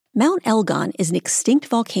Mount Elgon is an extinct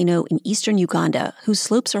volcano in eastern Uganda whose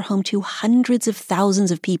slopes are home to hundreds of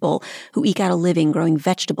thousands of people who eke out a living growing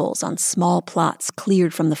vegetables on small plots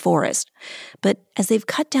cleared from the forest. But as they've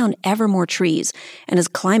cut down ever more trees, and as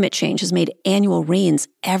climate change has made annual rains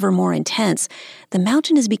ever more intense, the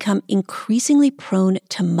mountain has become increasingly prone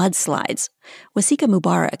to mudslides. Wasika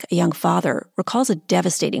Mubarak, a young father, recalls a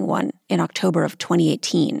devastating one in October of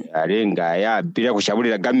 2018. I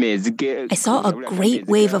saw a great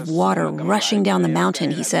wave of water rushing down the mountain,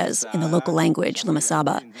 he says, in the local language,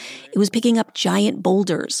 Lumasaba. It was picking up giant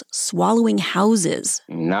boulders, swallowing houses.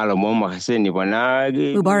 Mubarak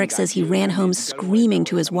says he ran home screaming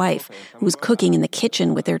to his wife, who was cooking in the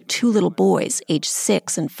kitchen with their two little boys, aged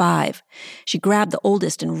 6 and 5. She grabbed the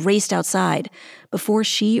oldest and raced outside. Before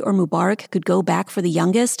she or Mubarak could go back for the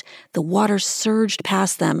youngest, the water surged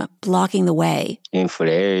past them, blocking the way. It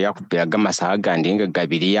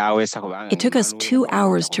took us 2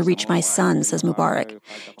 hours to reach my son, says Mubarak.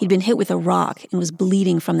 He'd been hit with a rock and was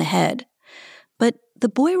bleeding from the head. But the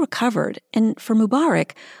boy recovered, and for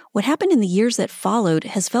Mubarak, what happened in the years that followed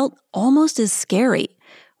has felt almost as scary.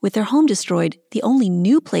 With their home destroyed, the only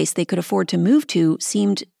new place they could afford to move to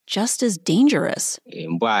seemed just as dangerous.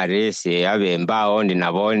 It's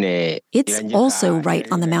also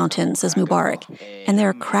right on the mountain, says Mubarak, and there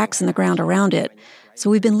are cracks in the ground around it. So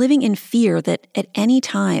we've been living in fear that at any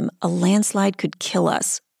time a landslide could kill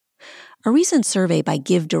us. A recent survey by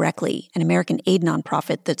GiveDirectly, an American aid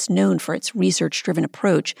nonprofit that's known for its research-driven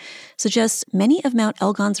approach, suggests many of Mount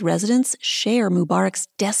Elgon's residents share Mubarak's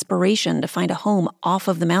desperation to find a home off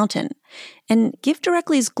of the mountain. And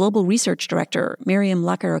GiveDirectly's global research director, Miriam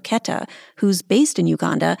Lakaroketa, who's based in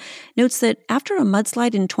Uganda, notes that after a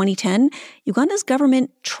mudslide in 2010, Uganda's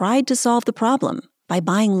government tried to solve the problem by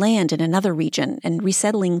buying land in another region and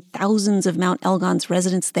resettling thousands of Mount Elgon's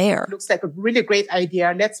residents there. Looks like a really great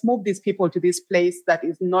idea. Let's move these people to this place that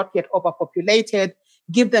is not yet overpopulated,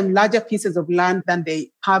 give them larger pieces of land than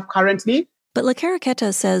they have currently. But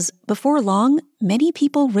Lakaroketa says before long, many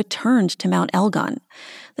people returned to Mount Elgon.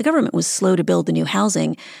 The government was slow to build the new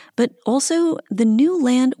housing, but also the new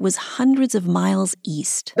land was hundreds of miles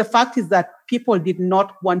east. The fact is that people did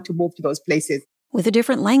not want to move to those places. With a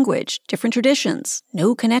different language, different traditions,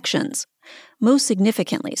 no connections. Most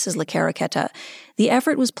significantly, says Lakaroketa, the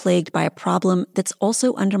effort was plagued by a problem that's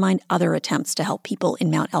also undermined other attempts to help people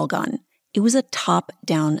in Mount Elgon. It was a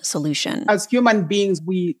top-down solution. As human beings,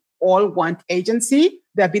 we all want agency,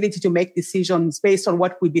 the ability to make decisions based on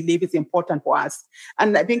what we believe is important for us.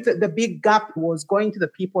 And I think that the big gap was going to the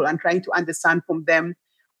people and trying to understand from them,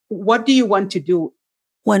 what do you want to do?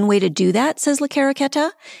 One way to do that, says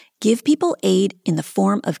Lakaroketa, give people aid in the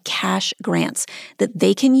form of cash grants that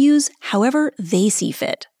they can use however they see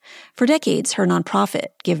fit. For decades, her nonprofit,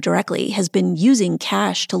 GiveDirectly, has been using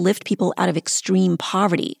cash to lift people out of extreme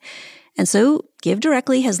poverty. And so,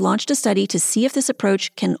 GiveDirectly has launched a study to see if this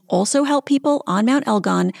approach can also help people on Mount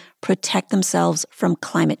Elgon protect themselves from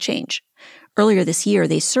climate change. Earlier this year,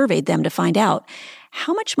 they surveyed them to find out,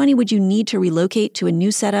 how much money would you need to relocate to a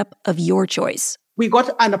new setup of your choice? We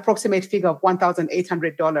got an approximate figure of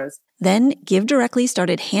 $1,800. Then GiveDirectly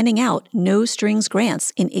started handing out no-strings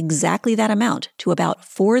grants in exactly that amount to about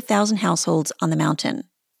 4,000 households on the mountain.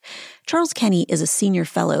 Charles Kenny is a senior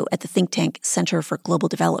fellow at the think tank Center for Global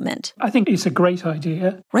Development. I think it's a great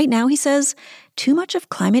idea. Right now, he says, too much of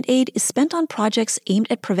climate aid is spent on projects aimed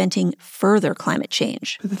at preventing further climate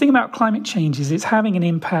change. But the thing about climate change is it's having an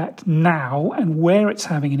impact now, and where it's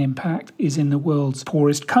having an impact is in the world's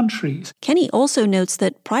poorest countries. Kenny also notes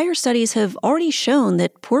that prior studies have already shown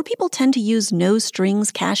that poor people tend to use no-strings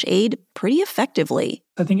cash aid pretty effectively.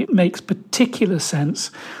 I think it makes particular sense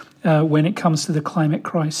when it comes to the climate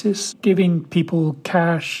crisis. Giving people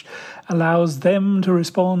cash allows them to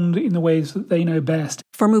respond in the ways that they know best.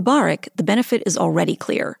 For Mubarak, the benefit is already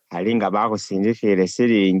clear. I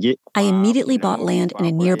immediately bought land in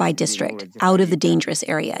a nearby district, out of the dangerous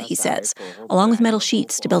area, he says, along with metal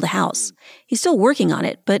sheets to build a house. He's still working on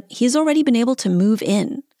it, but he's already been able to move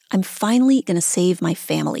in. I'm finally going to save my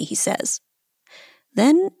family, he says.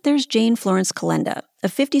 Then there's Jane Florence Kalenda, a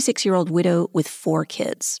 56-year-old widow with 4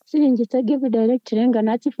 kids. She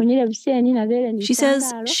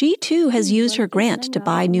says she too has used her grant to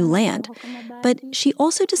buy new land, but she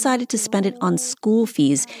also decided to spend it on school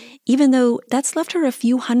fees, even though that's left her a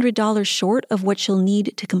few $100s short of what she'll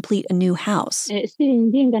need to complete a new house.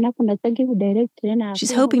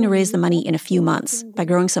 She's hoping to raise the money in a few months by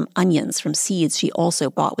growing some onions from seeds she also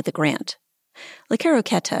bought with the grant.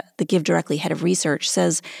 Lakaroketa, the GiveDirectly head of research,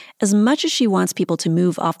 says as much as she wants people to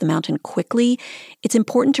move off the mountain quickly, it's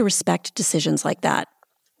important to respect decisions like that.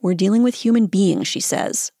 We're dealing with human beings, she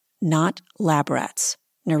says, not lab rats.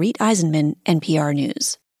 Narit Eisenman, NPR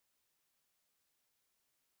News.